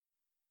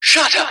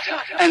Shut up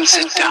and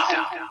sit down.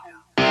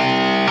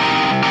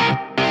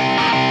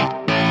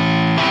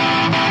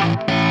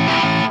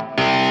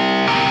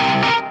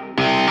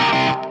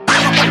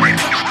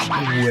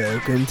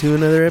 Welcome to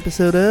another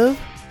episode of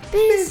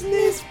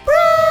Business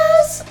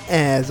Bros.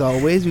 As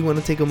always, we want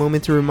to take a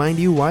moment to remind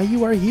you why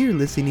you are here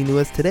listening to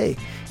us today.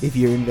 If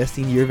you're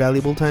investing your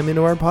valuable time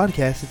into our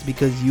podcast, it's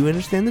because you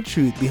understand the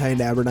truth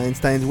behind Albert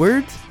Einstein's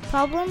words.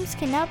 Problems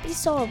cannot be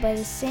solved by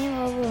the same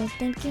level of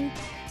thinking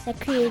that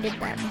created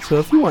them. So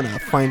if you want to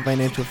find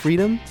financial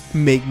freedom,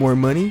 make more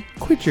money,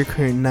 quit your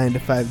current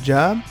 9-to-5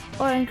 job,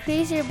 or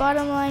increase your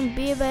bottom line,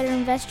 be a better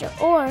investor,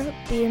 or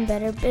be a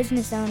better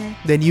business owner,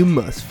 then you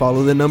must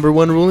follow the number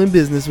one rule in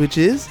business, which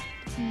is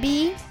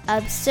be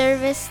of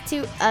service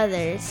to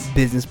others.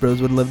 Business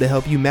Bros would love to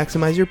help you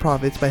maximize your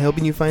profits by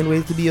helping you find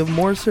ways to be of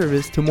more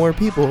service to more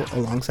people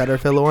alongside our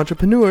fellow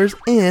entrepreneurs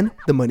and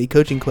the Money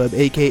Coaching Club,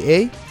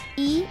 aka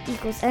E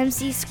equals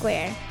MC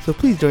squared. So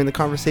please join the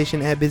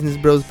conversation at Business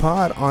Bros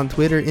Pod on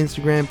Twitter,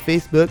 Instagram,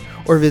 Facebook,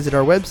 or visit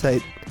our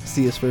website,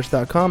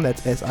 siasfirst.com.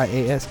 That's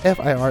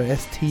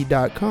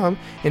siasfirst.com.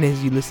 And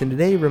as you listen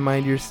today,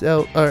 remind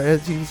yourself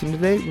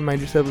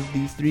of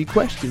these three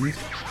questions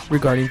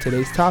regarding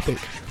today's topic.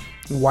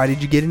 Why did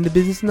you get into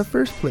business in the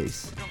first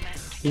place?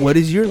 What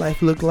does your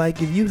life look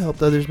like if you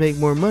helped others make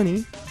more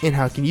money? And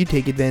how can you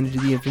take advantage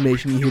of the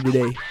information you hear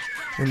today?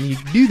 And you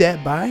do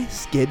that by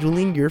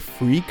scheduling your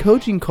free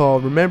coaching call.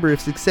 Remember,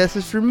 if success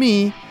is for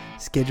me,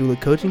 schedule a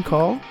coaching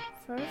call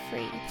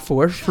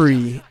for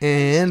free.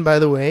 And by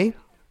the way,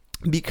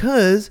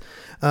 because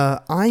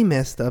I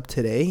messed up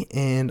today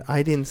and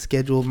I didn't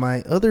schedule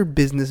my other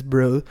business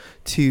bro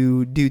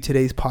to do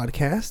today's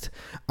podcast,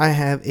 I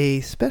have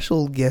a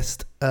special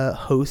guest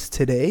host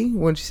today.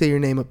 Why don't you say your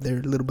name up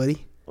there, little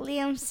buddy?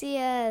 Liam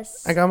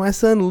CS. I got my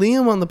son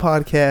Liam on the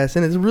podcast,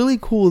 and it's really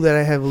cool that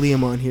I have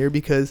Liam on here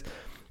because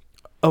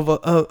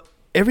of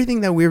everything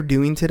that we're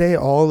doing today,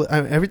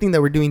 everything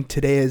that we're doing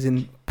today as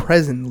in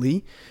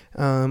presently,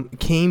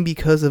 came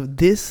because of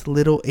this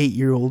little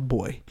 8-year-old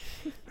boy,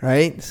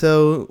 right?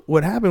 So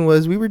what happened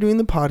was we were doing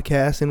the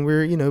podcast and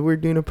we're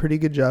doing a pretty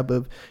good job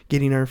of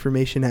getting our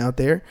information out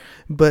there.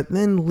 But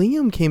then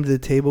Liam came to the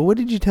table. What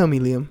did you tell me,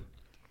 Liam?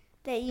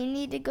 That you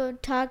need to go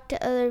talk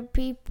to other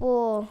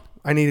people.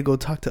 I need to go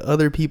talk to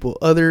other people.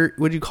 What do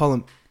you call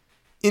them?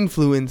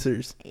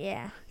 Influencers.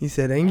 Yeah. He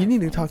said, and you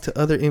need to talk to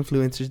other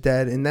influencers,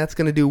 Dad, and that's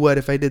going to do what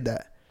if I did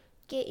that?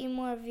 Get you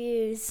more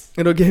views.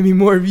 It'll get me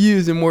more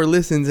views and more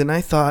listens. And I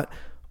thought,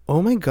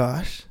 oh my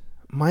gosh,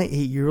 my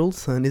 8-year-old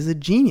son is a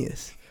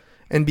genius.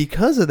 And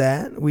because of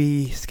that,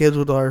 we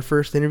scheduled our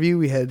first interview.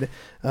 We had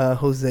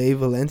Jose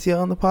Valencia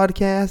on the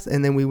podcast,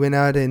 and then we went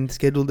out and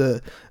scheduled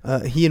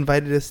he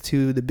invited us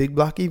to the Big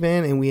Block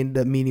event, and we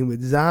ended up meeting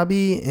with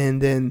Zabi, and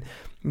then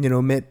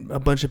met a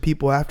bunch of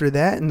people after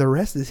that, and the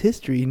rest is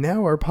history.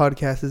 Now our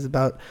podcast is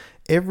about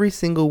every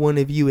single one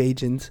of you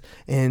agents,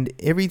 and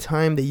every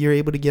time that you're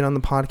able to get on the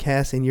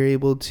podcast and you're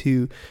able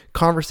to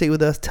conversate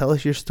with us, tell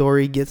us your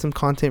story, get some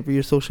content for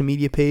your social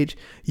media page,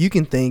 you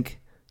can thank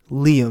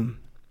Liam.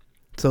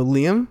 So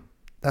Liam,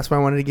 that's why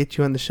I wanted to get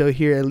you on the show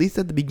here, at least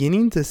at the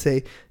beginning, to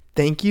say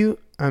thank you.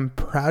 I'm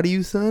proud of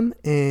you, son,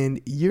 and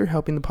you're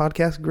helping the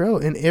podcast grow.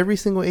 And every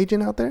single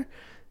agent out there,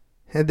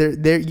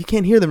 they're you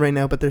can't hear them right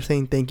now, but they're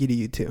saying thank you to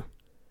you too.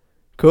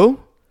 Cool?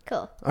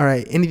 Cool. All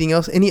right. Anything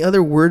else? Any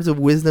other words of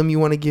wisdom you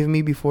want to give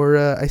me before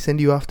I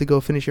send you off to go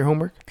finish your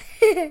homework?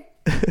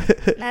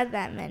 Not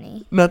that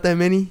many. Not that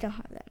many? Don't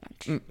have that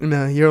much.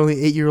 No, you're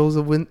only 8 years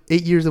of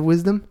 8 years of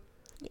wisdom?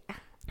 Yeah.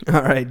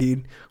 All right,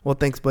 dude. Well,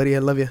 thanks, buddy. I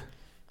love you.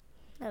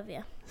 Love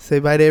you. Say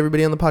bye to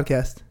everybody on the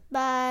podcast.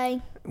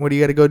 Bye. What do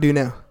you got to go do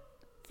now?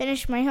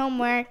 Finish my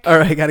homework. All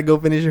right. Got to go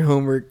finish your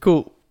homework.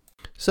 Cool.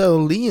 So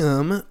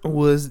Liam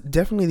was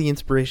definitely the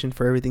inspiration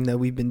for everything that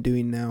we've been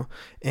doing now.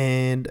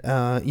 And,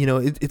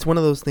 it's one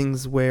of those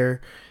things where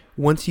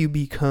once you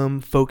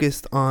become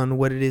focused on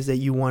what it is that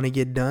you want to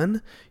get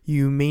done,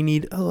 you may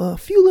need a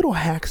few little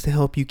hacks to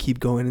help you keep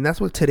going. And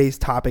that's what today's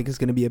topic is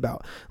going to be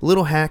about.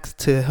 Little hacks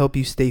to help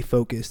you stay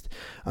focused.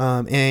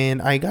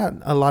 And I got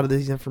a lot of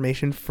this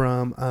information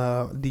from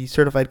the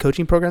certified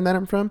coaching program that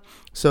I'm from.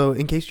 So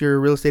in case you're a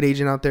real estate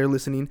agent out there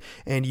listening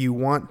and you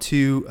want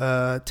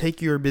to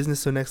take your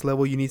business to the next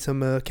level, you need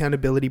some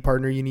accountability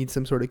partner, you need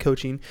some sort of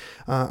coaching.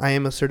 I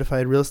am a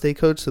certified real estate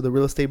coach. So the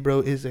Real Estate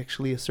Bro is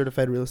actually a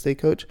certified real estate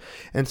coach.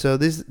 And so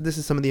this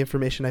is some of the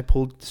information I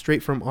pulled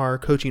straight from our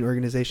coaching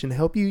organization to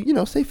help you,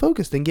 stay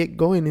focused and get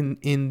going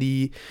in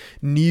the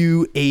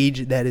new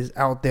age that is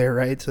out there,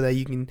 right? So that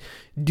you can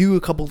do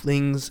a couple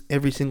things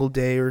every single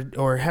day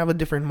or have a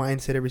different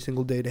mindset every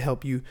single day to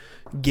help you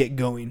get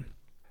going.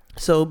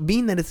 So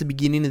being that it's the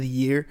beginning of the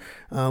year,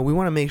 we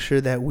want to make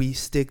sure that we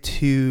stick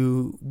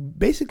to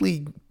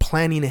basically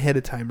planning ahead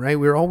of time, right?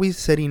 We're always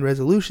setting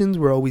resolutions.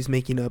 We're always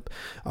making up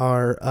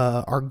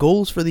our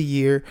goals for the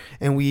year,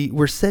 and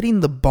we're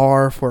setting the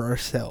bar for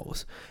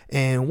ourselves.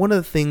 And one of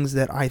the things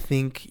that I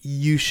think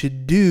you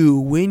should do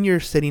when you're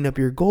setting up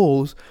your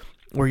goals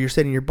or you're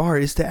setting your bar,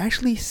 is to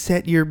actually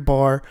set your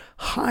bar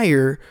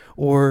higher,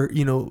 or,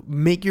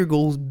 make your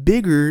goals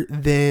bigger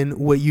than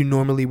what you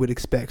normally would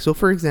expect. So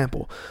for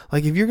example,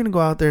 like if you're going to go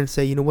out there and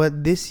say, you know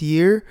what, this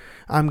year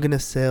I'm going to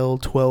sell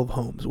 12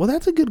 homes. Well,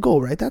 that's a good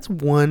goal, right? That's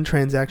one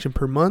transaction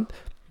per month.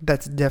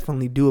 That's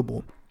definitely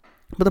doable.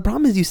 But the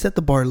problem is you set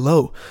the bar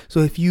low. So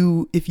if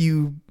you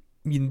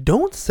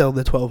don't sell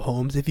the 12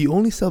 homes, if you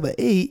only sell the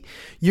 8,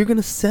 you're going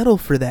to settle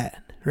for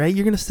that, right?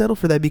 You're going to settle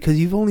for that because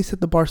you've only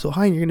set the bar so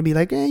high, and you're going to be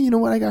like, you know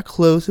what? I got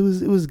close.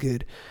 It was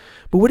good.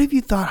 But what if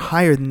you thought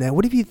higher than that?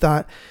 What if you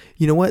thought,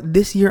 you know what?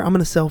 This year I'm going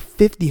to sell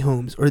 50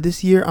 homes, or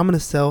this year I'm going to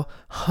sell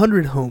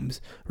 100 homes,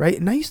 right?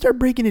 And now you start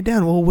breaking it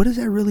down. Well, what does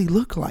that really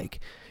look like?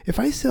 If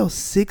I sell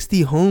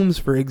 60 homes,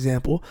 for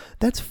example,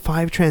 that's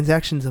 5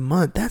 transactions a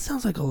month. That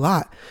sounds like a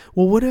lot.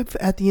 Well, what if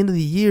at the end of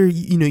the year,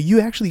 you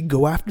actually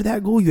go after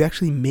that goal? You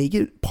actually make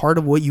it part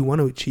of what you want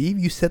to achieve.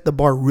 You set the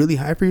bar really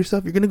high for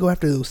yourself. You're going to go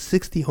after those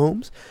 60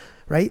 homes,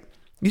 right?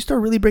 You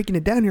start really breaking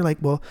it down. You're like,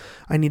 well,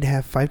 I need to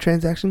have 5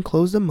 transactions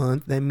closed a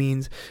month. That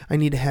means I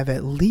need to have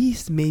at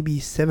least maybe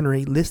 7 or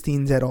 8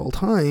 listings at all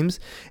times.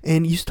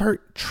 And you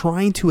start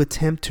trying to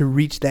attempt to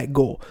reach that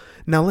goal.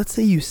 Now, let's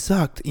say you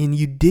sucked and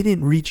you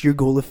didn't reach your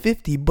goal of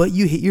 50, but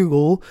you hit your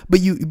goal,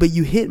 but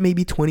you hit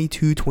maybe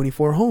 22,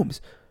 24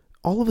 homes.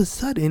 All of a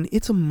sudden,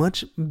 it's a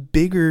much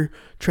bigger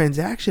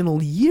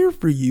transactional year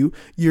for you.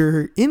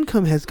 Your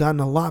income has gotten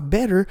a lot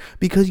better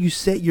because you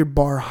set your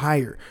bar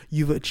higher.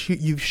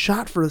 You've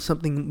shot for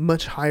something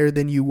much higher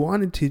than you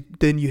wanted to,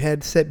 than you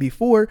had set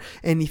before.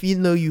 And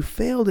even though you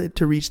failed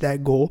to reach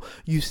that goal,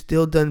 you've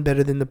still done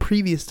better than the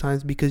previous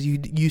times because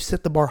you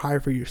set the bar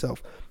higher for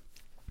yourself.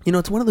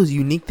 It's one of those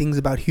unique things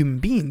about human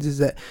beings is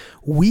that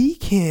we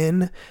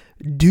can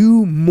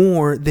do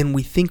more than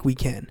we think we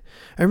can.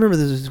 I remember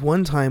there was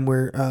one time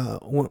where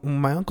when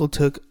my uncle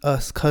took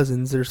us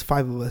cousins, there's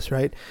 5 of us,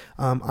 right?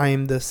 I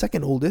am the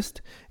second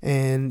oldest,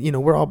 and,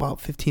 we're all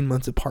about 15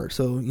 months apart.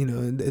 So,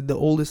 the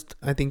oldest,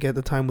 I think at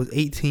the time, was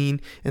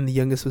 18, and the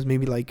youngest was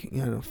maybe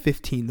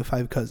 15, the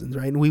 5 cousins,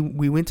 right? And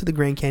we went to the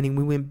Grand Canyon.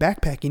 We went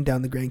backpacking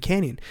down the Grand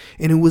Canyon,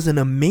 and it was an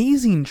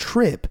amazing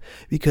trip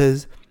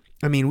because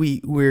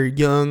we're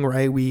young,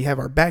 right? We have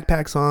our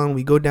backpacks on.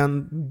 We go,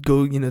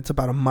 it's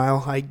about a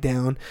mile hike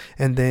down.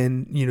 And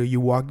then, you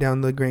walk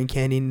down the Grand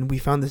Canyon. And we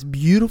found this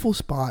beautiful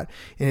spot,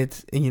 and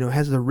it's, it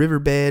has the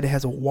riverbed. It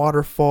has a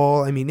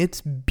waterfall.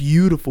 It's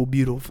beautiful,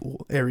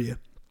 beautiful area.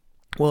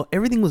 Well,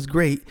 everything was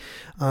great.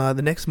 The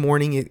next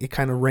morning, it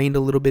kind of rained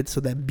a little bit.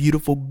 So that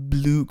beautiful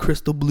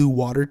crystal blue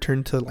water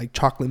turned to like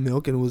chocolate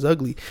milk, and it was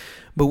ugly.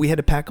 But we had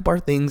to pack up our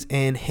things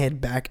and head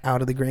back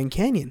out of the Grand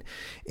Canyon.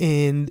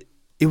 And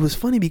it was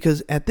funny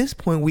because at this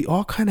point, we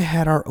all kind of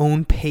had our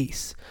own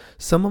pace.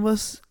 Some of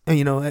us,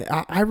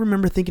 I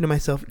remember thinking to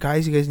myself,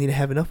 guys, you guys need to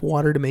have enough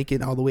water to make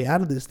it all the way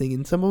out of this thing.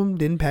 And some of them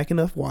didn't pack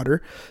enough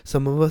water.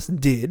 Some of us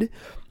did.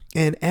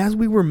 And as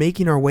we were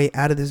making our way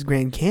out of this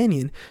Grand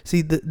Canyon,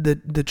 see,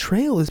 the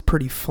trail is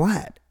pretty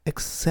flat,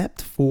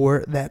 except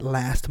for that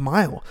last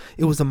mile.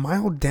 It was a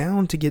mile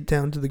down to get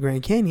down to the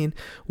Grand Canyon.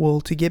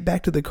 Well, to get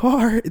back to the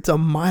car, it's a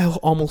mile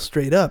almost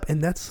straight up.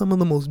 And that's some of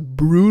the most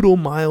brutal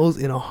miles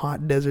in a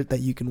hot desert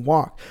that you can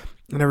walk.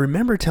 And I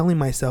remember telling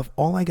myself,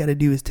 all I got to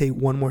do is take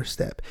one more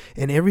step.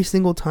 And every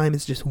single time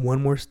it's just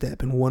one more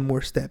step and one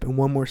more step and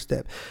one more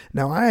step.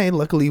 Now, I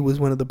luckily was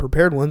one of the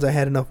prepared ones. I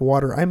had enough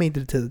water. I made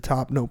it to the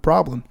top, no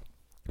problem.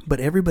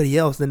 But everybody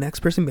else, the next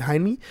person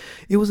behind me,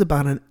 it was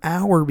about an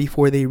hour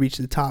before they reached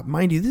the top.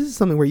 Mind you, this is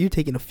something where you're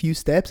taking a few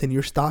steps and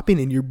you're stopping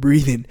and you're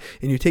breathing.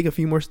 And you take a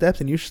few more steps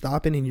and you're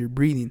stopping and you're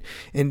breathing.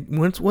 And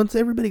once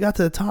everybody got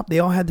to the top, they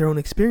all had their own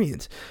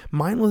experience.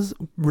 Mine was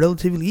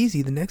relatively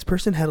easy. The next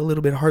person had a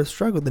little bit hard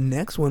struggle. The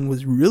next one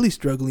was really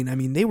struggling.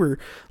 They were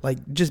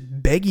like just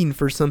begging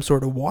for some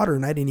sort of water,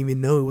 and I didn't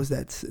even know it was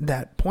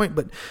that point.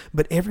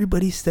 But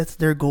everybody sets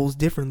their goals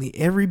differently.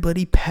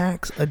 Everybody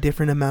packs a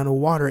different amount of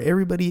water.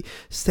 Everybody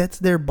sets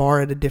their bar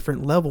at a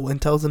different level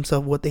and tells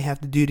themselves what they have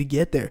to do to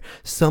get there.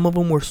 Some of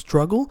them will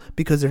struggle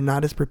because they're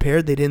not as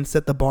prepared. They didn't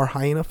set the bar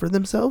high enough for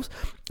themselves.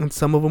 And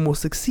some of them will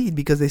succeed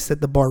because they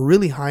set the bar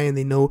really high, and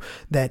they know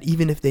that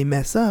even if they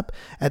mess up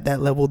at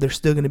that level, they're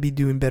still going to be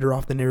doing better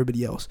off than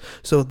everybody else.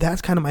 So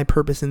that's kind of my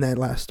purpose in that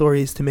last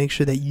story, is to make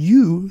sure that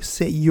you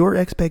set your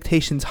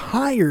expectations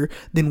higher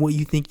than what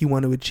you think you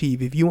want to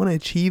achieve. If you want to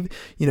achieve,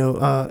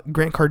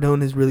 Grant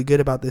Cardone is really good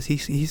about this.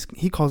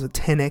 He calls it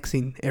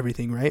 10xing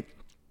everything, right?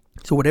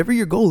 So whatever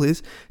your goal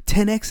is,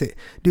 10x it.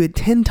 Do it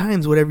 10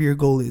 times whatever your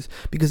goal is.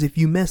 Because if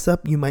you mess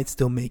up, you might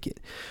still make it.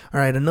 All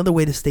right, another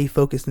way to stay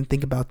focused and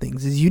think about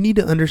things is you need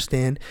to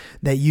understand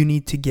that you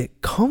need to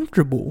get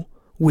comfortable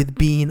with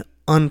being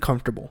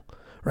uncomfortable,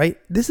 right?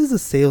 This is a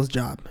sales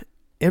job.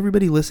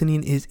 Everybody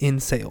listening is in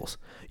sales.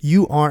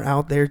 You are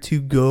out there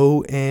to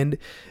go and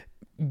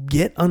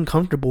get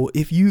uncomfortable.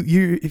 If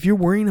you're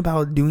worrying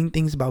about doing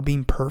things about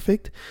being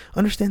perfect,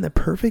 understand that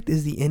perfect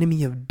is the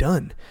enemy of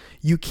done.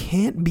 You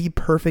can't be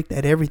perfect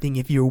at everything.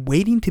 If you're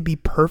waiting to be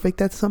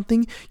perfect at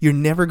something, you're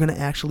never going to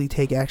actually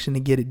take action to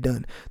get it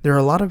done. There are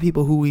a lot of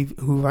people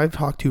who I've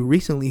talked to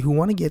recently who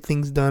want to get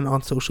things done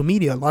on social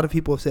media. A lot of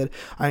people have said,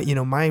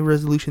 my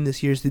resolution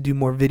this year is to do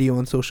more video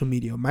on social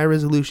media. My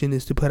resolution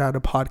is to put out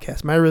a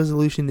podcast. My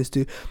resolution is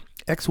to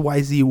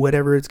XYZ,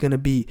 whatever it's going to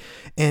be.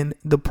 And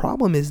the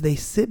problem is they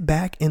sit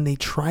back and they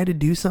try to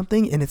do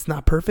something and it's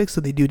not perfect, so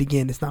they do it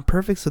again. It's not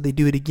perfect, so they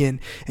do it again.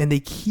 And they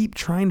keep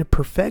trying to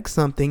perfect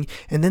something,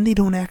 and then they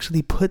don't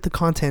actually put the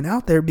content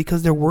out there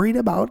because they're worried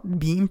about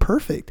being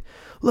perfect.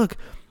 Look,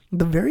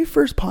 the very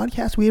first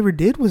podcast we ever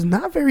did was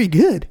not very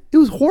good. It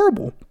was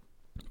horrible.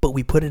 But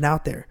we put it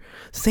out there.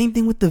 Same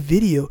thing with the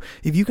video.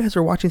 If you guys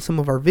are watching some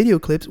of our video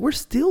clips, we're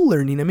still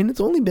learning. I mean, it's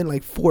only been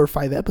like 4 or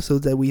 5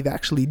 episodes that we've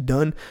actually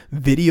done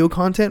video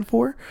content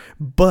for,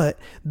 but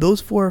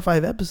those 4 or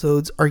 5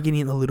 episodes are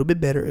getting a little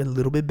bit better.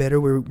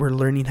 We're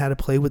learning how to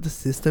play with the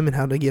system and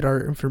how to get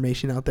our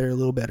information out there a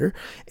little better.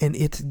 And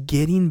it's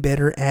getting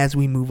better as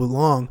we move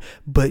along.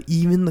 But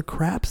even the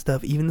crap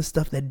stuff, even the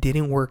stuff that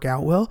didn't work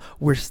out well,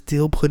 we're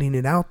still putting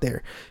it out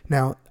there.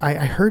 Now,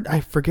 I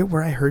forget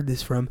where I heard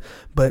this from,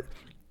 but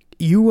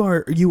you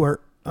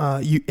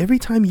every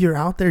time you're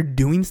out there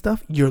doing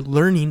stuff, you're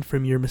learning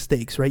from your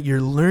mistakes, right?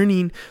 You're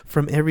learning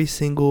from every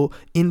single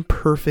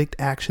imperfect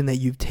action that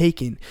you've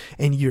taken,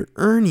 and you're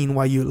earning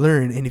while you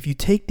learn. And if you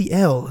take the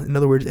L, in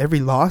other words,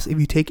 every loss, if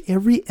you take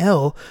every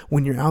L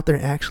when you're out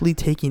there actually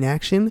taking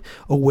action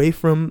away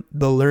from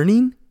the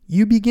learning,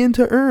 you begin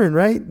to earn,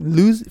 right?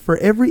 Lose for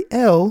every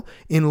L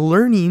in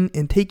learning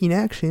and taking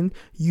action,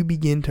 you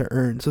begin to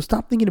earn. So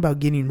stop thinking about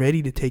getting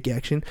ready to take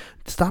action.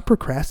 Stop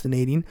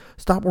procrastinating.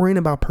 Stop worrying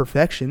about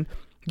perfection.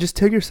 Just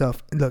tell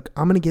yourself, look,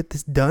 I'm going to get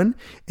this done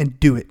and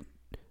do it.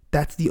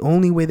 That's the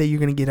only way that you're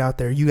going to get out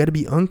there. You got to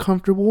be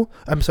uncomfortable.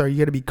 You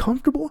got to be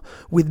comfortable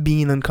with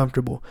being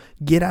uncomfortable.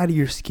 Get out of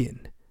your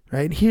skin,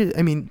 right?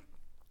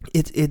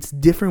 It's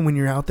different when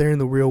you're out there in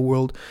the real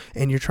world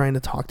and you're trying to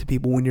talk to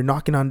people, when you're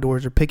knocking on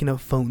doors or picking up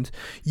phones.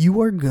 You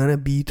are going to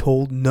be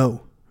told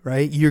no,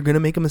 right? You're going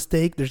to make a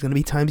mistake. There's going to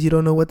be times you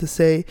don't know what to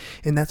say,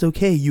 and that's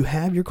okay. You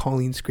have your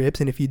calling scripts,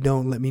 and if you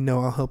don't, let me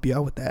know. I'll help you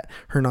out with that.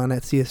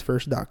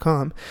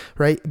 Hernan@csfirst.com,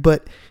 right?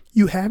 But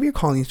you have your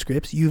calling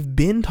scripts. You've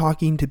been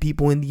talking to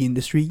people in the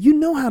industry. You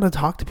know how to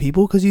talk to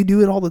people because you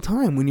do it all the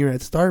time. When you're at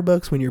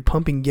Starbucks, when you're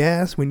pumping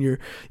gas, when you're,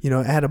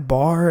 at a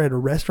bar, at a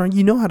restaurant,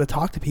 you know how to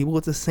talk to people.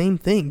 It's the same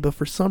thing. But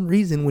for some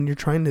reason, when you're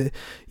trying to,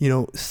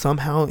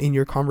 somehow in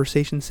your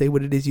conversation say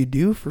what it is you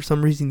do, for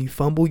some reason you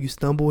fumble, you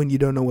stumble, and you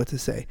don't know what to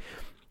say.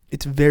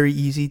 It's very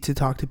easy to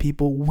talk to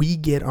people. We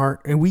get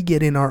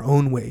in our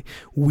own way.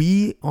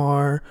 We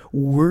are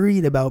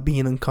worried about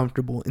being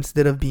uncomfortable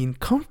instead of being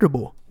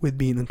comfortable with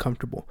being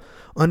uncomfortable.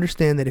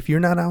 Understand that if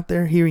you're not out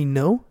there hearing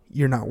no,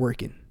 you're not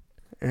working.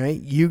 All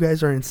right? You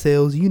guys are in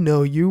sales.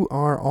 You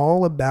are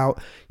all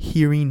about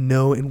hearing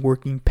no and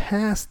working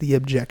past the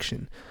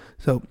objection.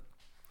 So,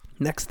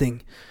 next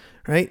thing,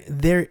 right?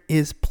 There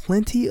is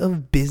plenty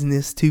of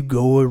business to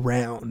go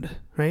around,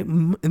 right?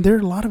 And there are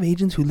a lot of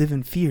agents who live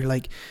in fear,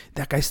 like,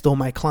 that guy stole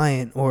my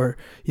client, or,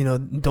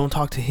 don't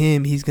talk to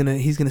him. He's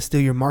gonna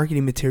steal your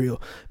marketing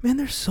material. Man,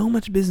 there's so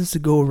much business to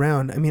go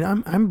around. I mean,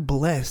 I'm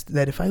blessed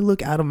that if I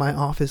look out of my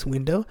office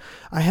window,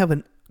 I have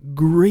a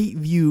great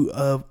view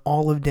of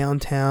all of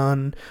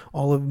downtown,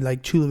 all of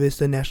like Chula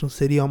Vista, National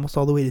City, almost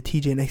all the way to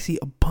TJ, and I see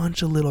a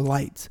bunch of little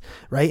lights,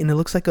 right? And it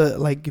looks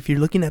like if you're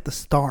looking at the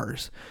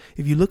stars,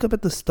 if you look up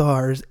at the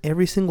stars,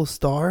 every single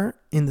star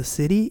in the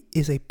city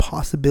is a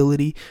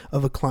possibility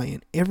of a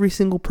client. Every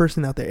single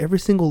person out there, every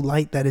single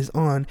light that is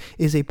on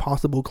is a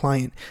possible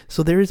client.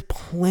 So there is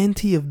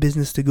plenty of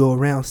business to go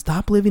around.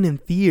 Stop living in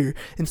fear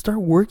and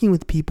start working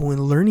with people and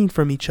learning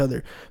from each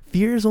other.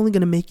 Fear is only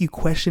going to make you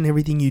question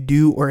everything you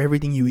do or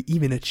everything you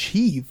even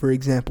achieve. For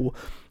example,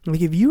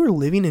 like if you are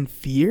living in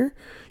fear,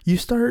 you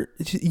start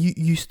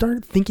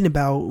thinking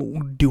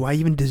about, do I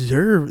even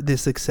deserve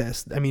this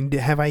success? I mean,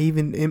 am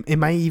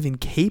I even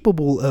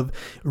capable of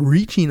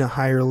reaching a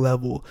higher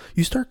level?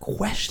 You start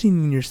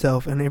questioning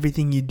yourself and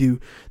everything you do.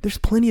 There's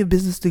plenty of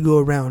business to go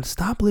around.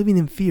 Stop living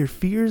in fear.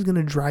 Fear is going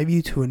to drive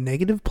you to a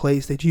negative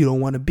place that you don't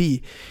want to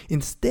be.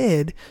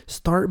 Instead,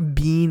 start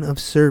being of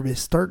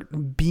service.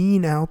 Start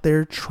being out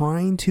there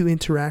trying to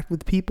interact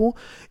with people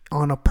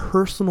on a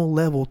personal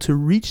level to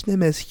reach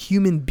them as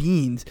human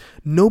beings.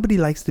 Nobody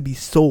likes to be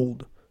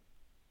sold.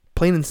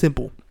 Plain and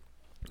simple.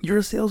 You're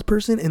a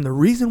salesperson, and the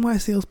reason why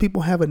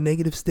salespeople have a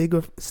negative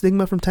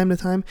stigma from time to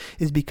time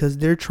is because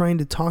they're trying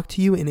to talk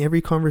to you, and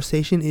every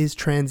conversation is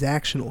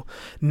transactional.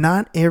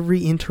 Not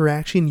every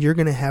interaction you're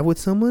going to have with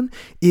someone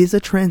is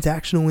a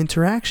transactional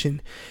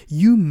interaction.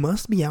 You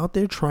must be out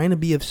there trying to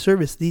be of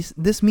service.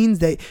 This means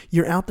that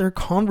you're out there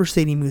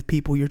conversating with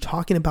people. You're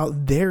talking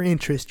about their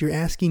interest. You're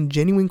asking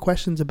genuine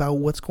questions about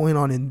what's going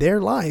on in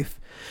their life.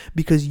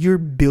 because you're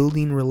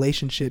building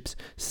relationships.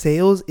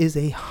 Sales is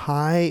a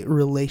high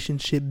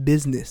relationship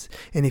business.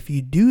 And if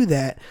you do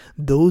that,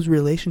 those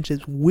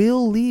relationships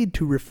will lead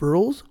to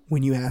referrals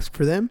when you ask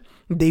for them.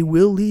 They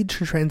will lead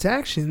to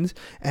transactions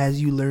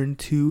as you learn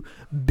to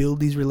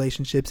build these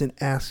relationships and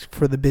ask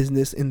for the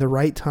business in the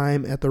right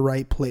time at the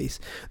right place.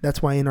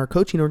 That's why in our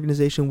coaching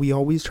organization, we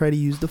always try to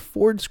use the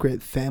Ford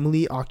script: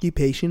 family,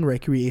 occupation,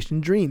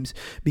 recreation, dreams,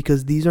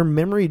 because these are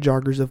memory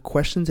joggers of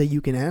questions that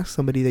you can ask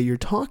somebody that you're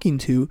talking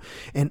to,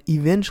 and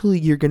eventually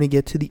you're going to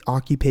get to the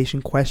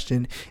occupation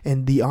question,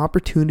 and the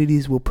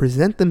opportunities will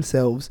present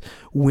themselves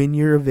when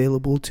you're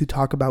available to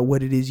talk about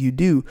what it is you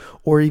do,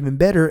 or even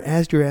better,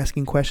 as you're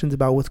asking questions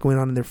about what's going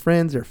on in their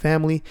friends, their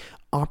family.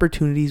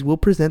 Opportunities will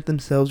present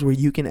themselves where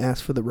you can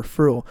ask for the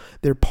referral.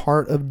 They're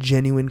part of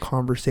genuine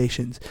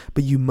conversations,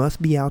 but you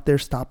must be out there.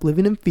 Stop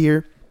living in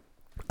fear.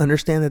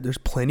 Understand that there's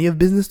plenty of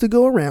business to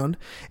go around,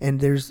 and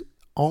there's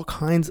all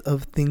kinds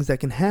of things that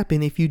can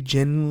happen if you're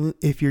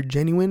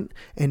genuine,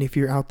 and if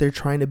you're out there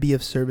trying to be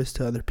of service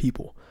to other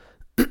people.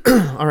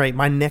 All right,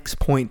 my next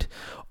point: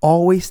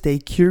 always stay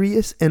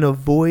curious and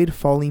avoid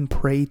falling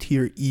prey to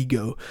your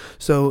ego.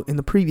 So in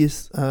the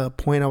previous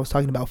point, I was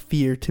talking about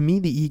fear. To me,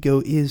 the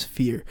ego is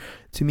fear.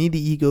 To me, the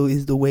ego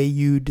is the way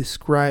you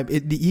describe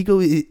it. The ego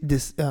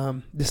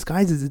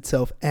disguises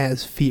itself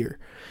as fear.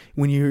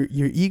 When your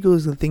ego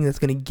is the thing that's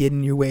going to get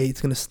in your way, it's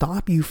going to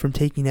stop you from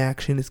taking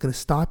action. It's going to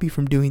stop you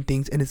from doing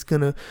things, and it's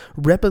going to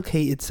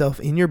replicate itself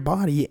in your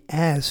body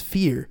as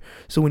fear.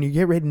 So when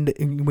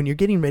you're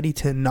getting ready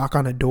to knock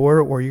on a door,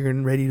 or you're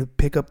getting ready to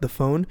pick up the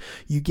phone,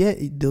 you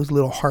get those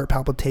little heart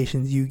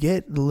palpitations. You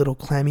get the little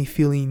clammy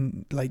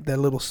feeling, like that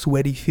little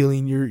sweaty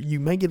feeling. You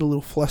might get a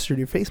little flustered.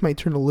 Your face might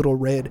turn a little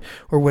red,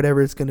 or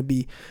whatever it's going to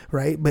be,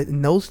 right? But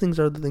those things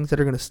are the things that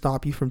are going to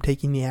stop you from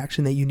taking the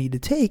action that you need to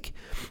take,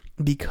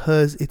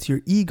 because it's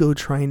your ego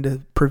trying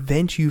to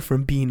prevent you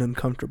from being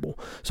uncomfortable.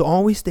 So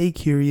always stay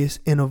curious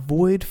and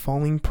avoid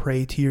falling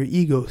prey to your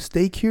ego.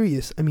 Stay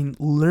curious. I mean,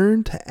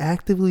 learn to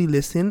actively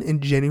listen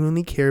and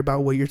genuinely care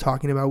about what you're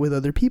talking about with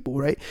other people,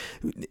 right?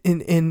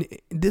 And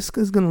this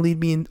is going to lead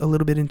me a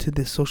little bit into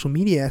this social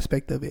media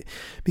aspect of it,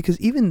 because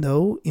even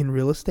though in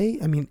real estate,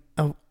 I mean,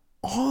 of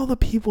all the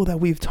people that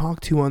we've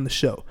talked to on the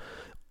show,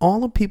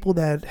 all the people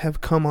that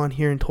have come on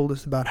here and told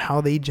us about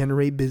how they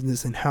generate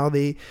business and how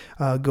they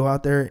go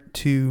out there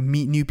to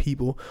meet new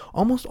people,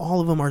 almost all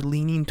of them are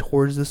leaning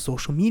towards the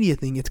social media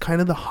thing. It's kind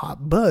of the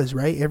hot buzz,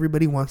 right?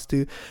 Everybody wants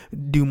to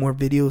do more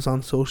videos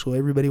on social.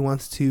 Everybody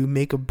wants to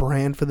make a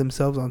brand for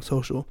themselves on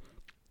social.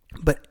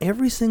 But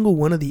every single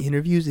one of the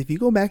interviews, if you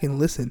go back and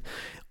listen,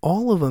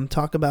 all of them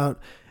talk about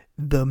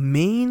the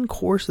main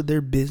course of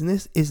their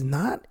business is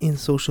not in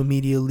social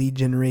media lead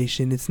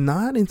generation. It's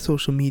not in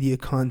social media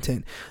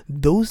content.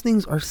 Those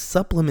things are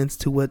supplements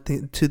to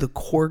to the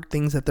core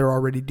things that they're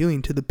already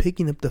doing, to the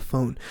picking up the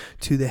phone,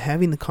 to the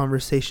having the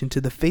conversation,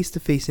 to the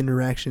face-to-face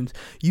interactions.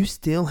 You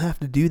still have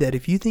to do that.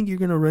 If you think you're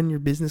going to run your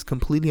business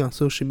completely on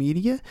social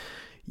media,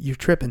 you're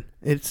tripping.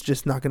 It's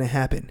just not going to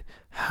happen.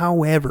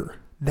 However,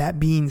 that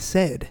being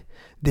said,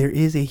 there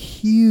is a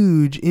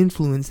huge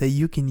influence that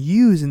you can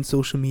use in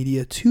social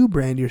media to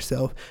brand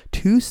yourself,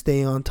 to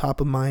stay on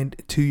top of mind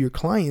to your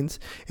clients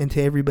and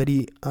to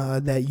everybody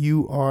that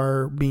you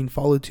are being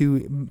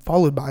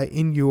followed by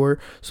in your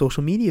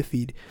social media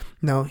feed.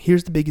 Now,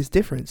 here's the biggest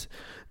difference.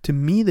 To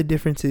me, the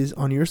difference is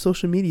on your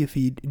social media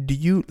feed, do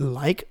you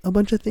like a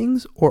bunch of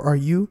things, or are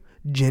you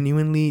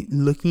genuinely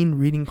looking,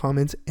 reading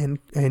comments,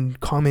 and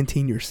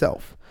commenting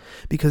yourself?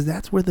 Because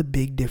that's where the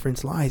big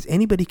difference lies.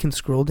 Anybody can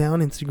scroll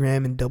down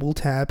Instagram and double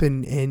tap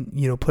and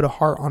put a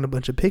heart on a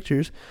bunch of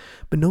pictures,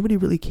 but nobody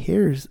really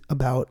cares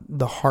about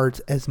the hearts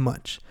as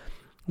much.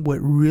 What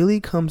really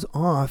comes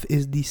off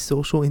is the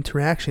social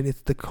interaction.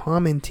 It's the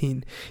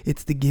commenting.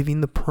 It's the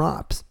giving the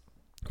props.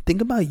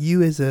 Think about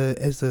you as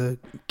a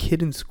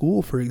kid in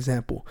school, for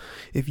example.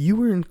 If you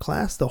were in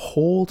class the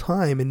whole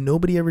time and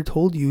nobody ever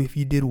told you if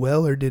you did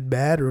well or did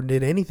bad or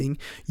did anything,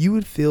 you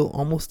would feel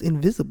almost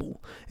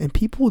invisible. And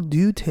people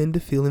do tend to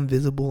feel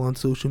invisible on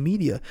social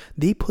media.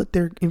 They put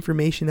their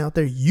information out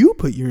there. You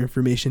put your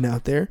information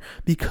out there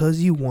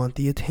because you want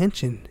the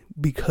attention.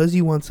 Because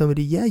you want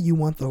somebody, you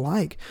want the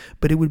like.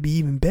 But it would be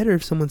even better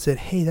if someone said,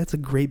 hey, that's a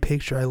great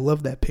picture. I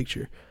love that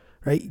picture.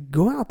 Right?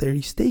 Go out there,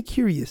 you stay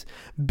curious,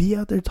 be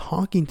out there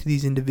talking to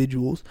these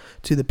individuals,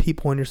 to the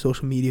people on your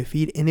social media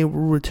feed, and it will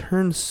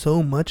return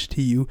so much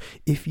to you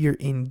if you're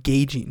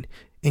engaging.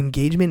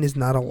 Engagement is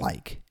not a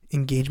like.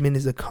 Engagement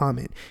is a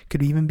comment.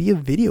 Could even be a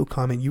video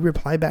comment. You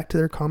reply back to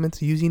their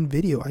comments using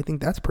video. I think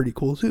that's pretty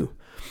cool too.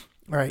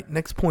 All right,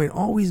 next point,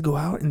 always go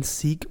out and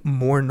seek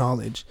more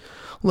knowledge.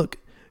 Look,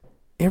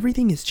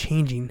 everything is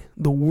changing.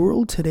 The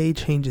world today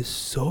changes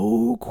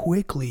so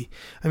quickly.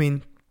 I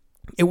mean,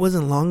 It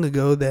wasn't long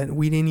ago that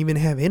we didn't even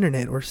have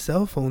internet or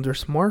cell phones or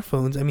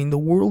smartphones. I mean, the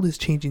world is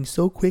changing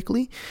so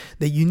quickly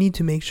that you need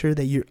to make sure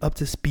that you're up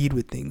to speed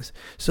with things.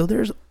 So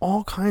there's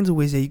all kinds of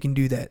ways that you can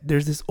do that.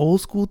 There's this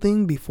old school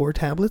thing before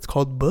tablets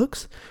called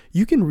books.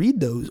 You can read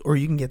those, or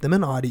you can get them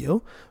in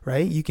audio,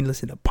 right? You can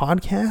listen to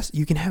podcasts.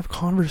 You can have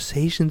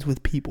conversations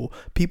with people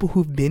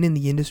who've been in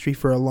the industry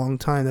for a long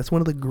time. That's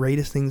one of the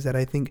greatest things that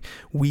I think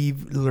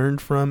we've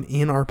learned from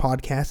in our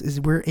podcast is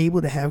we're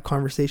able to have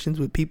conversations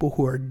with people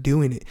who are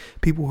doing it,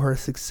 people who are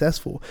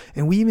successful.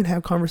 And we even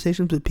have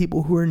conversations with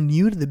people who are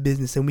new to the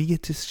business, and we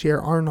get to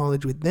share our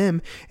knowledge with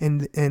them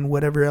and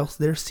whatever else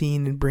they're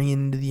seeing and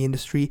bringing into the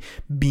industry,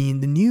 being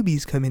the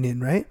newbies coming in,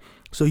 right?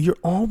 So you're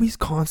always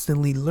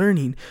constantly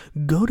learning.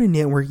 Go to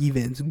network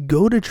events,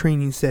 go to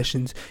training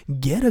sessions,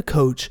 get a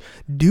coach,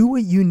 do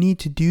what you need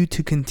to do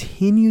to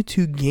continue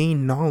to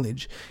gain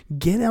knowledge.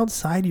 Get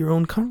outside your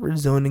own comfort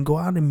zone and go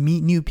out and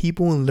meet new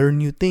people and learn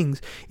new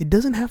things. It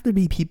doesn't have to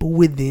be people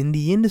within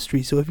the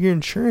industry. So if you're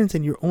insurance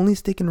and you're only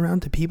sticking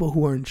around to people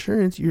who are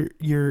insurance,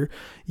 you're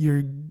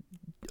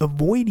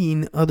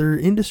avoiding other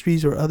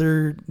industries or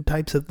other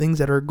types of things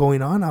that are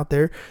going on out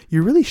there.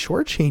 You're really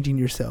shortchanging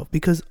yourself,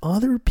 because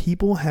other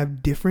people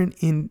have different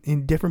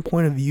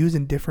point of views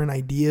and different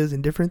ideas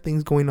and different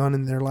things going on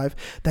in their life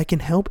that can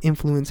help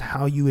influence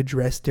how you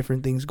address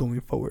different things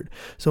going forward.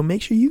 So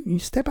make sure you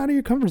step out of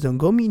your comfort zone,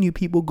 go meet new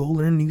people, go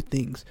learn new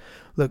things.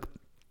 Look,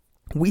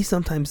 we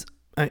sometimes,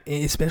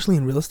 especially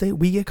in real estate,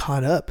 we get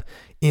caught up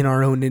in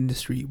our own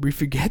industry. We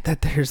forget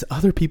that there's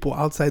other people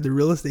outside the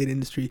real estate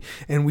industry,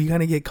 and we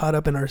kind of get caught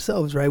up in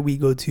ourselves, right? We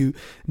go to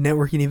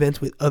networking events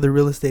with other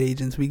real estate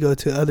agents. We go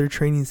to other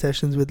training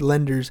sessions with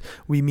lenders.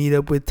 We meet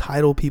up with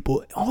title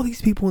people, all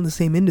these people in the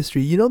same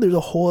industry. You know, there's a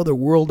whole other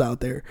world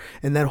out there,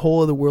 and that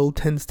whole other world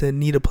tends to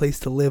need a place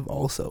to live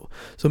also.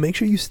 So make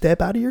sure you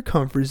step out of your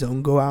comfort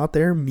zone, go out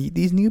there, meet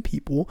these new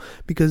people,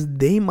 because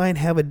they might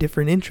have a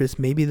different interest.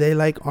 Maybe they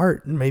like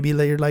art. Maybe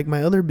they're like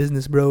my other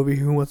business bro over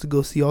here who wants to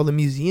go see all the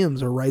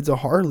museums or rides a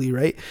Harley,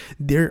 right?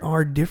 There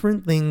are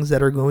different things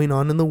that are going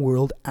on in the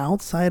world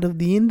outside of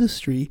the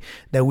industry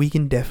that we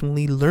can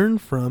definitely learn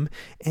from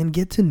and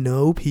get to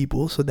know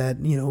people, so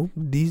that, you know,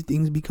 these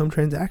things become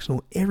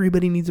transactional.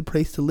 Everybody needs a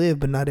place to live,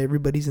 but not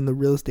everybody's in the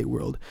real estate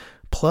world.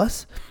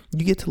 Plus,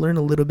 you get to learn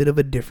a little bit of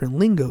a different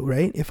lingo,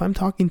 right? If I'm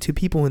talking to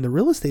people in the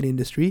real estate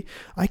industry,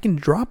 I can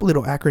drop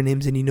little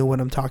acronyms and you know what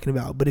I'm talking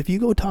about. But if you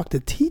go talk to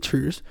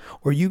teachers,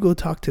 or you go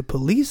talk to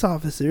police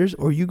officers,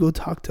 or you go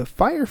talk to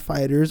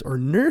firefighters or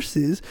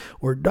nurses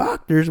or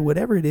doctors,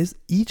 whatever it is,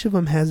 each of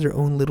them has their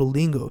own little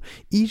lingo.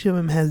 Each of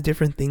them has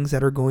different things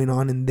that are going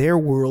on in their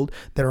world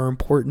that are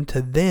important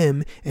to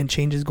them and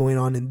changes going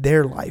on in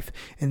their life.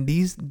 And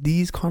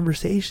these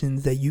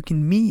conversations that you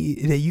can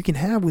meet, that you can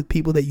have with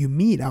people that you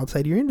meet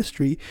outside your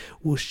industry,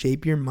 will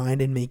shape your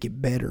mind and make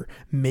it better,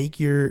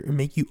 make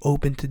you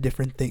open to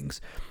different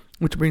things.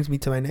 Which brings me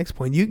to my next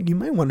point. You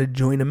might want to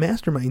join a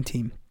mastermind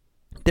team.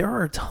 There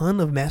are a ton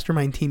of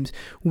mastermind teams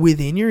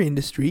within your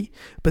industry,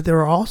 but there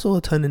are also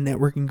a ton of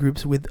networking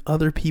groups with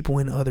other people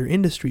in other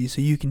industries,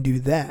 so you can do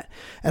that.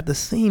 At the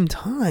same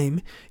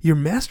time, your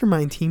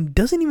mastermind team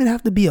doesn't even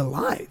have to be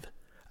alive.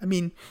 I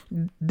mean,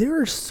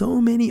 there are so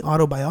many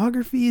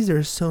autobiographies, there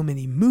are so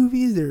many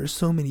movies, there are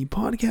so many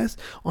podcasts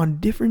on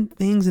different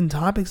things and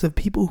topics of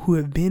people who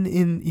have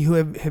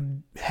have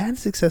had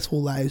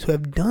successful lives, who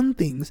have done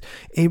things.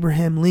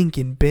 Abraham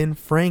Lincoln, Ben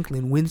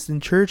Franklin,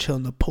 Winston Churchill,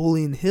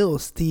 Napoleon Hill,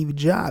 Steve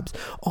Jobs.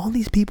 All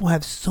these people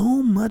have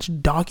so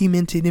much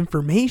documented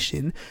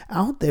information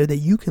out there that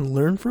you can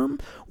learn from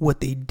what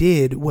they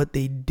did, what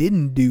they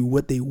didn't do,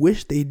 what they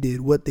wish they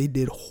did, what they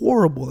did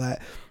horrible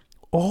at.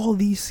 All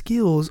these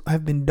skills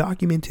have been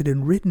documented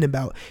and written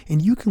about, and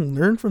you can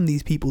learn from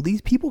these people. These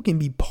people can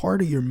be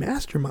part of your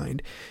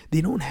mastermind. They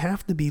don't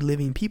have to be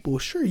living people.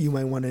 Sure, you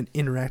might want to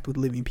interact with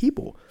living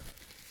people,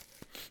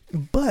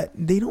 but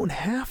they don't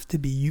have to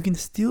be. You can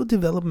still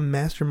develop a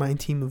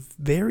mastermind team of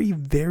very,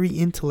 very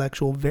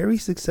intellectual, very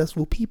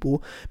successful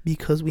people,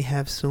 because we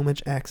have so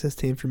much access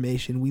to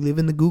information. We live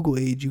in the Google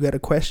age. You got a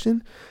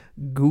question?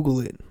 Google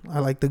it. I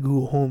like the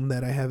Google Home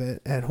that I have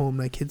at home.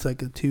 My kids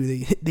like it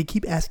too. They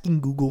keep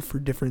asking Google for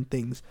different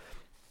things.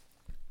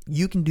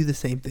 You can do the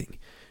same thing.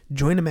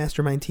 Join a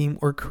mastermind team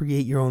or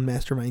create your own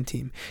mastermind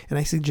team. And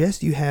I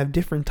suggest you have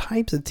different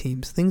types of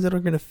teams, things that are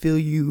going to fill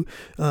you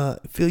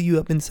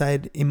up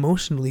inside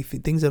emotionally,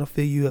 things that'll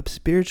fill you up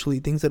spiritually,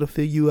 things that'll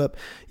fill you up,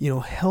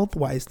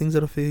 health-wise, things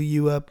that'll fill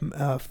you up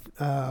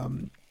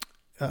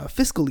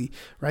fiscally,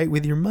 right,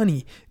 with your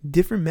money.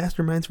 Different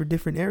masterminds for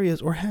different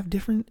areas, or have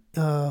different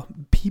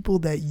people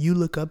that you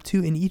look up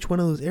to in each one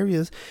of those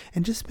areas,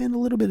 and just spend a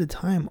little bit of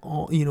time,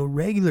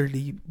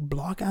 regularly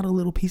block out a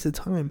little piece of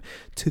time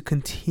to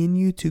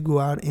continue to go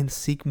out and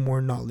seek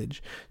more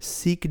knowledge,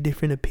 seek a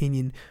different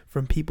opinion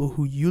from people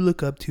who you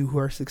look up to, who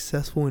are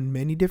successful in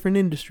many different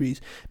industries,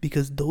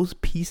 because those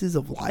pieces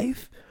of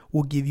life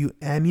will give you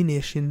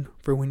ammunition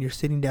for when you're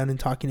sitting down and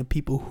talking to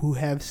people who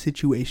have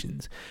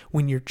situations.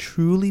 When you're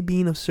truly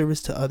being of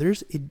service to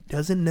others, it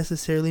doesn't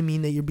necessarily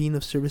mean that you're being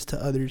of service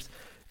to others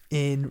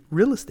in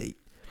real estate.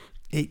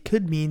 It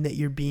could mean that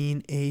you're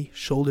being a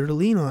shoulder to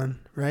lean on,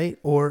 right?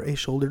 Or a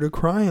shoulder to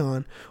cry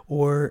on,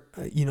 or,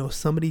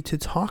 somebody to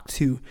talk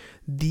to.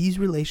 These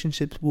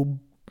relationships will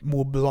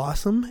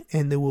blossom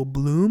and they will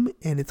bloom,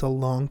 and it's a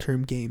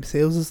long-term game.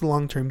 Sales is a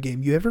long-term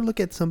game. You ever look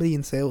at somebody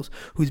in sales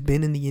who's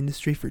been in the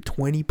industry for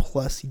 20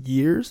 plus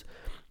years?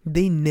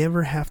 They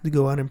never have to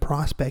go out and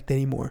prospect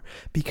anymore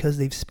because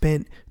they've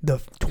spent the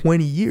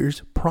 20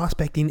 years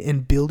prospecting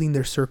and building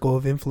their circle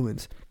of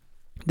influence.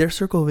 Their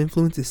circle of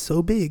influence is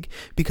so big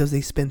because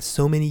they spent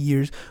so many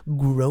years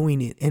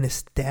growing it and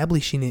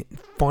establishing it,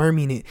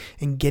 farming it,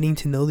 and getting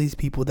to know these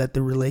people that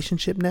the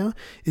relationship now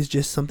is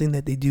just something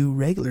that they do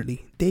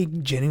regularly. They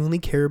genuinely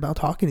care about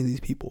talking to these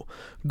people.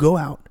 Go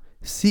out,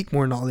 seek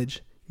more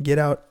knowledge, get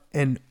out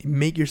and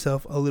make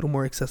yourself a little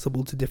more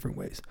accessible to different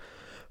ways.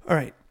 All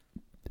right.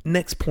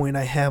 Next point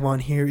I have on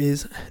here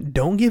is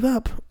don't give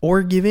up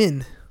or give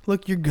in.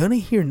 Look, you're going to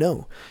hear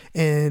no.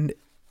 And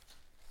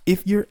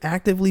if you're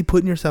actively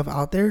putting yourself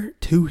out there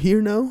to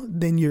hear no,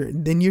 then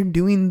you're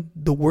doing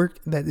the work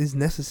that is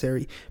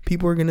necessary.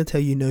 People are going to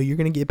tell you no. You're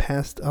going to get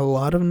past a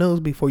lot of no's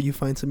before you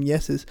find some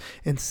yeses.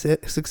 And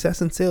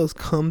success in sales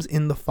comes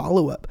in the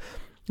follow-up.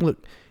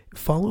 Look,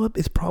 follow-up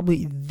is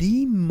probably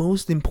the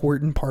most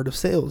important part of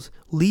sales.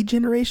 Lead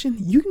generation,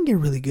 you can get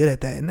really good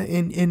at that.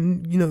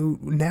 And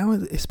now,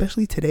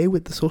 especially today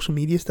with the social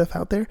media stuff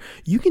out there,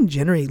 you can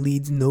generate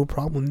leads no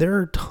problem. There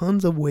are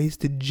tons of ways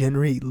to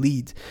generate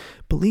leads,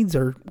 but leads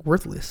are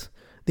worthless.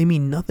 They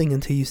mean nothing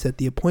until you set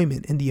the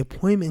appointment, and the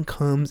appointment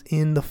comes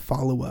in the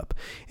follow-up.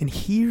 And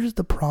here's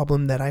the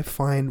problem that I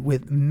find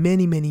with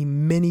many, many,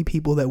 many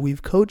people that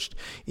we've coached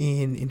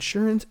in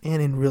insurance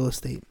and in real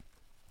estate.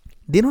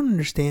 They don't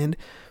understand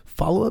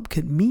follow-up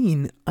could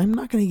mean I'm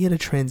not going to get a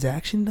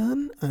transaction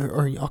done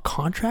or a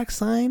contract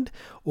signed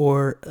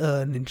or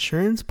an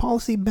insurance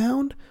policy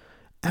bound.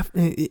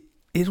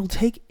 It'll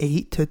take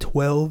 8 to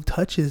 12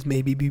 touches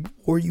maybe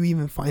before you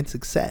even find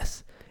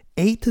success.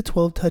 8 to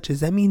 12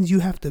 touches. That means you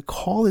have to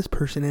call this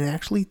person and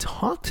actually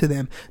talk to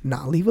them,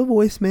 not leave a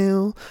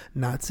voicemail,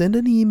 not send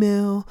an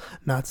email,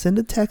 not send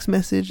a text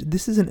message.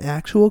 This is an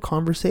actual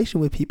conversation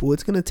with people.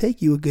 It's going to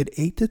take you a good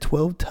 8 to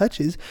 12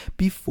 touches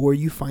before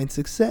you find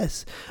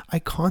success. I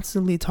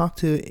constantly talk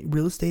to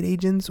real estate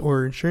agents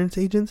or insurance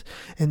agents,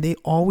 and they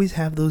always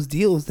have those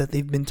deals that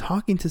they've been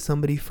talking to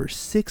somebody for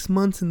 6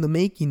 months in the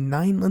making,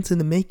 9 months in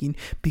the making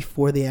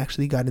before they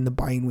actually got in the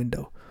buying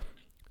window.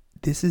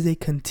 This is a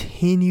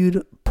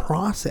continued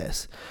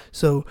process.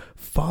 So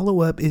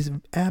follow-up is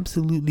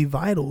absolutely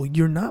vital.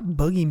 You're not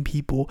bugging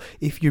people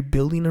if you're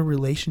building a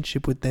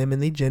relationship with them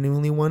and they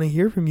genuinely want to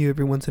hear from you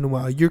every once in a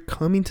while. You're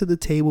coming to the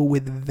table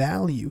with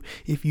value.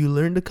 If you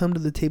learn to come to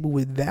the table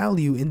with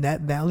value, and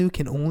that value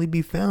can only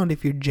be found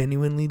if you're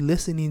genuinely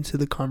listening to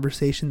the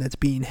conversation that's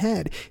being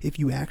had. If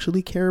you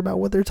actually care about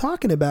what they're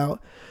talking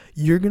about,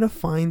 you're going to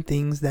find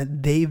things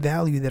that they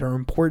value that are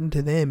important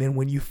to them. And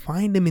when you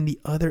find them in the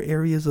other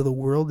areas of the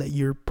world that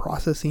you're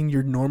processing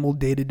your normal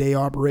day-to-day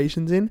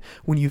operations in,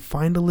 when you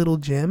find a little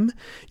gem,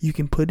 you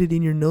can put it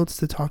in your notes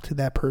to talk to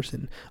that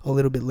person a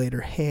little bit later.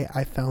 Hey,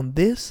 I found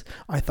this.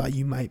 I thought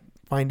you might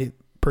find it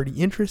pretty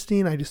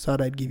interesting. I just thought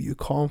I'd give you a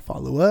call and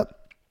follow up.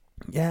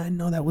 Yeah,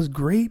 no, that was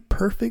great.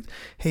 Perfect.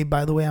 Hey,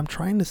 by the way, I'm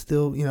trying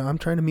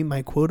to meet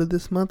my quota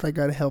this month. I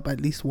got to help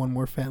at least one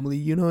more family.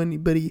 You know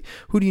anybody?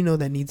 Who do you know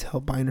that needs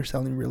help buying or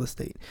selling real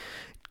estate?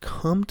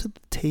 Come to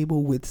the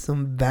table with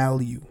some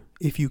value.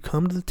 If you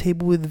come to the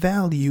table with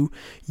value,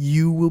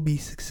 you will be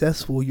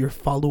successful. Your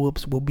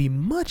follow-ups will be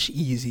much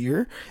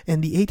easier,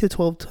 and the 8 to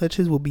 12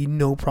 touches will be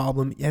no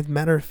problem. As a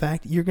matter of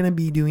fact, you're going to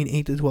be doing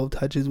 8 to 12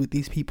 touches with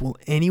these people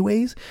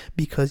anyways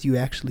because you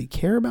actually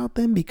care about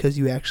them, because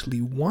you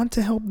actually want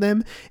to help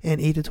them, and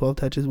 8 to 12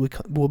 touches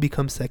will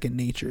become second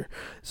nature.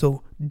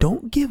 So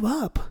don't give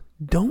up.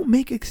 Don't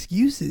make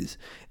excuses.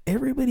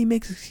 Everybody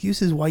makes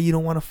excuses why you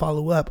don't want to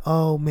follow up.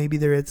 Oh, maybe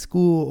they're at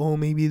school. Oh,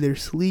 maybe they're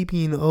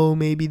sleeping. Oh,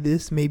 maybe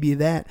this, maybe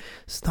that.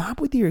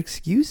 Stop with your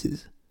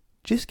excuses.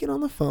 Just get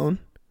on the phone,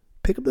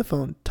 pick up the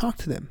phone, talk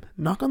to them,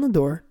 knock on the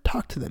door,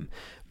 talk to them.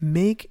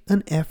 Make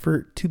an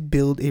effort to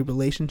build a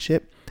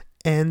relationship,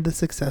 and the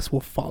success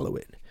will follow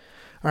it.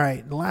 All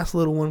right, the last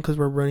little one, because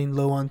we're running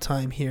low on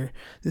time here.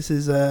 This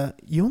is,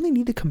 you only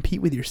need to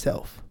compete with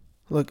yourself.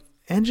 Look,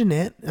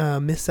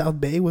 Anjanette, Miss South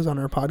Bay, was on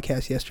our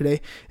podcast yesterday,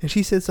 and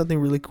she said something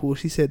really cool.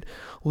 She said,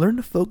 learn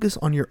to focus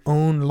on your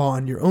own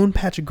lawn, your own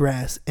patch of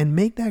grass, and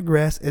make that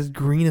grass as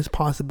green as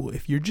possible.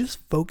 If you're just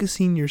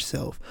focusing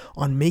yourself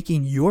on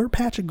making your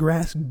patch of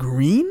grass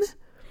green,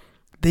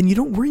 then you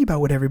don't worry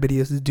about what everybody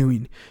else is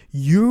doing.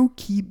 You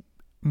keep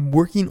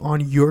working on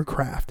your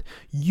craft.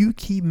 You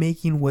keep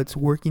making what's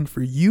working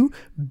for you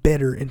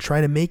better and try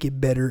to make it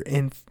better,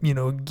 and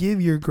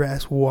give your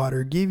grass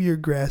water, give your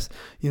grass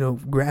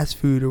grass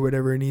food or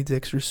whatever it needs,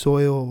 extra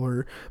soil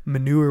or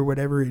manure,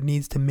 whatever it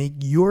needs to make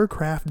your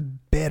craft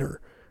better,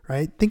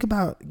 right? Think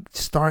about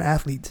star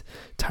athletes: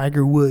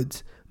 Tiger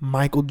Woods,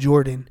 Michael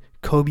Jordan,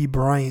 Kobe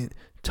Bryant,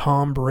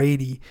 Tom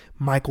Brady,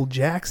 Michael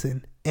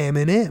Jackson,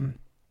 Eminem.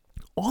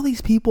 All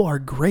these people are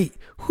great.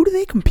 Who do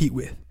they compete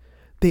with?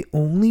 they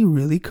only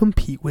really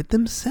compete with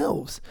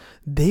themselves.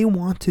 They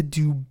want to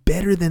do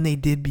better than they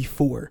did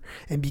before.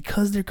 And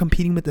because they're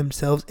competing with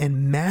themselves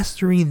and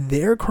mastering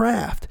their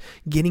craft,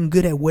 getting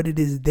good at what it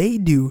is they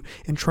do,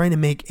 and trying to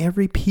make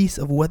every piece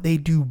of what they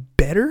do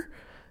better,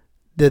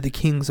 they're the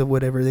kings of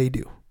whatever they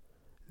do.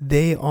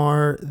 They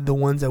are the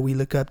ones that we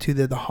look up to.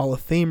 They're the Hall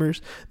of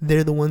Famers.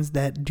 They're the ones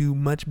that do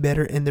much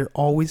better, and they're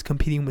always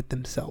competing with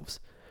themselves.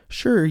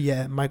 Sure,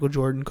 yeah, Michael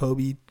Jordan,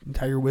 Kobe,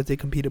 Tiger Woods, they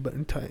compete, but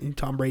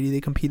Tom Brady, they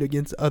compete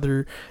against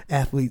other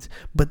athletes,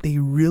 but they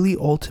really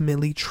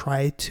ultimately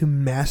try to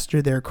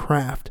master their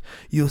craft.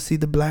 You'll see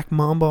the Black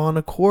Mamba on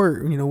a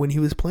court, when he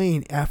was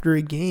playing after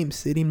a game,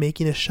 sitting,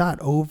 making a shot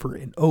over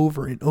and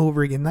over and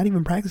over again, not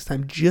even practice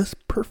time,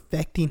 just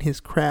perfecting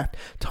his craft.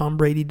 Tom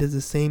Brady does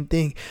the same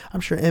thing.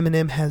 I'm sure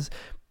Eminem has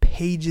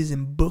pages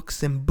and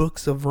books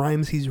of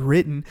rhymes he's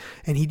written,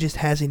 and he just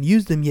hasn't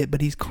used them yet,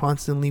 but he's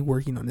constantly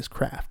working on his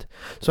craft.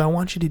 So I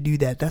want you to do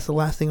that. That's the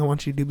last thing I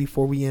want you to do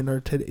before we end our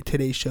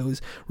today's show,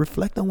 is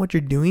reflect on what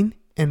you're doing,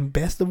 and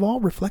best of all,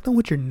 reflect on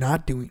what you're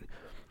not doing.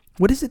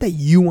 What is it that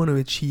you want to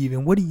achieve,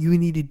 and what do you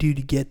need to do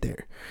to get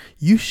there?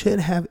 You should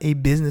have a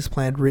business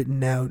plan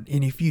written out.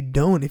 And if you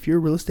don't, if you're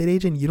a real estate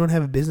agent, you don't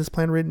have a business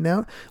plan written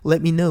out,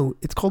 let me know.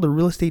 It's called a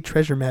real estate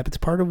treasure map. It's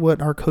part of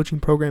what our coaching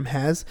program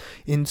has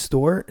in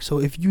store. So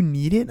if you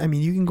need it,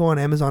 you can go on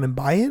Amazon and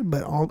buy it,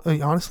 but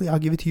honestly, I'll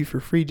give it to you for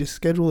free. Just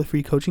schedule a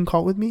free coaching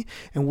call with me,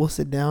 and we'll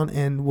sit down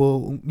and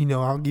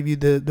I'll give you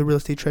the real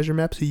estate treasure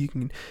map so you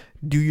can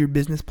do your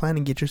business plan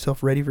and get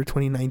yourself ready for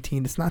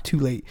 2019. It's not too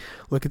late.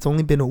 Look, it's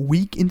only been a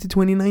week into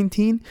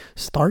 2019.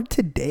 Start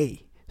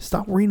today.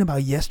 Stop worrying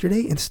about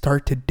yesterday and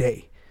start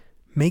today.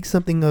 Make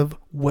something of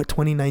what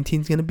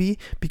 2019 is going to be,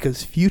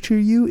 because future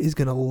you is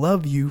going to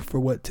love you for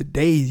what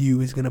today's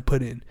you is going to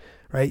put in,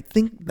 right?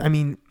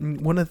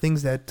 One of the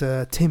things that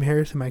Tim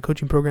Harris in my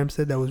coaching program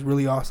said that was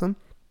really awesome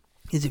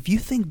is, if you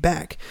think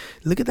back,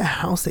 look at the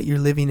house that you're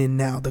living in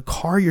now, the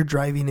car you're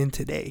driving in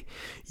today.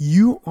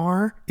 You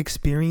are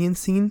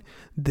experiencing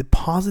the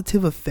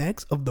positive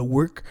effects of the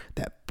work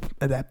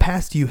that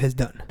past you has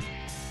done.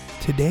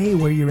 Today,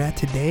 where you're at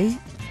today,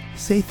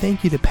 say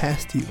thank you to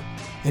past you.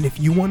 And if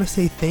you want to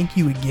say thank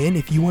you again,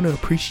 if you want to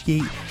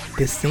appreciate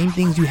the same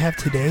things you have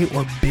today,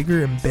 or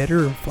bigger and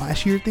better and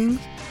flashier things,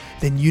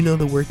 then you know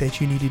the work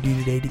that you need to do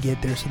today to get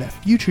there, so that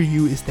future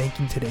you is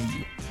thanking today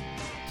you.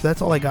 So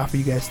that's all I got for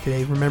you guys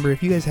today. Remember,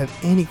 if you guys have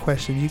any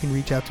questions, you can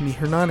reach out to me,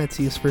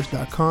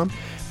 Hernan@csfirst.com.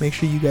 Make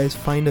sure you guys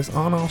find us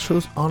on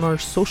our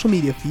social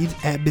media feeds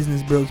at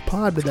Business Bros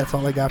Pod. But that's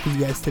all I got for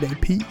you guys today.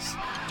 Peace,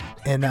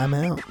 and I'm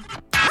out.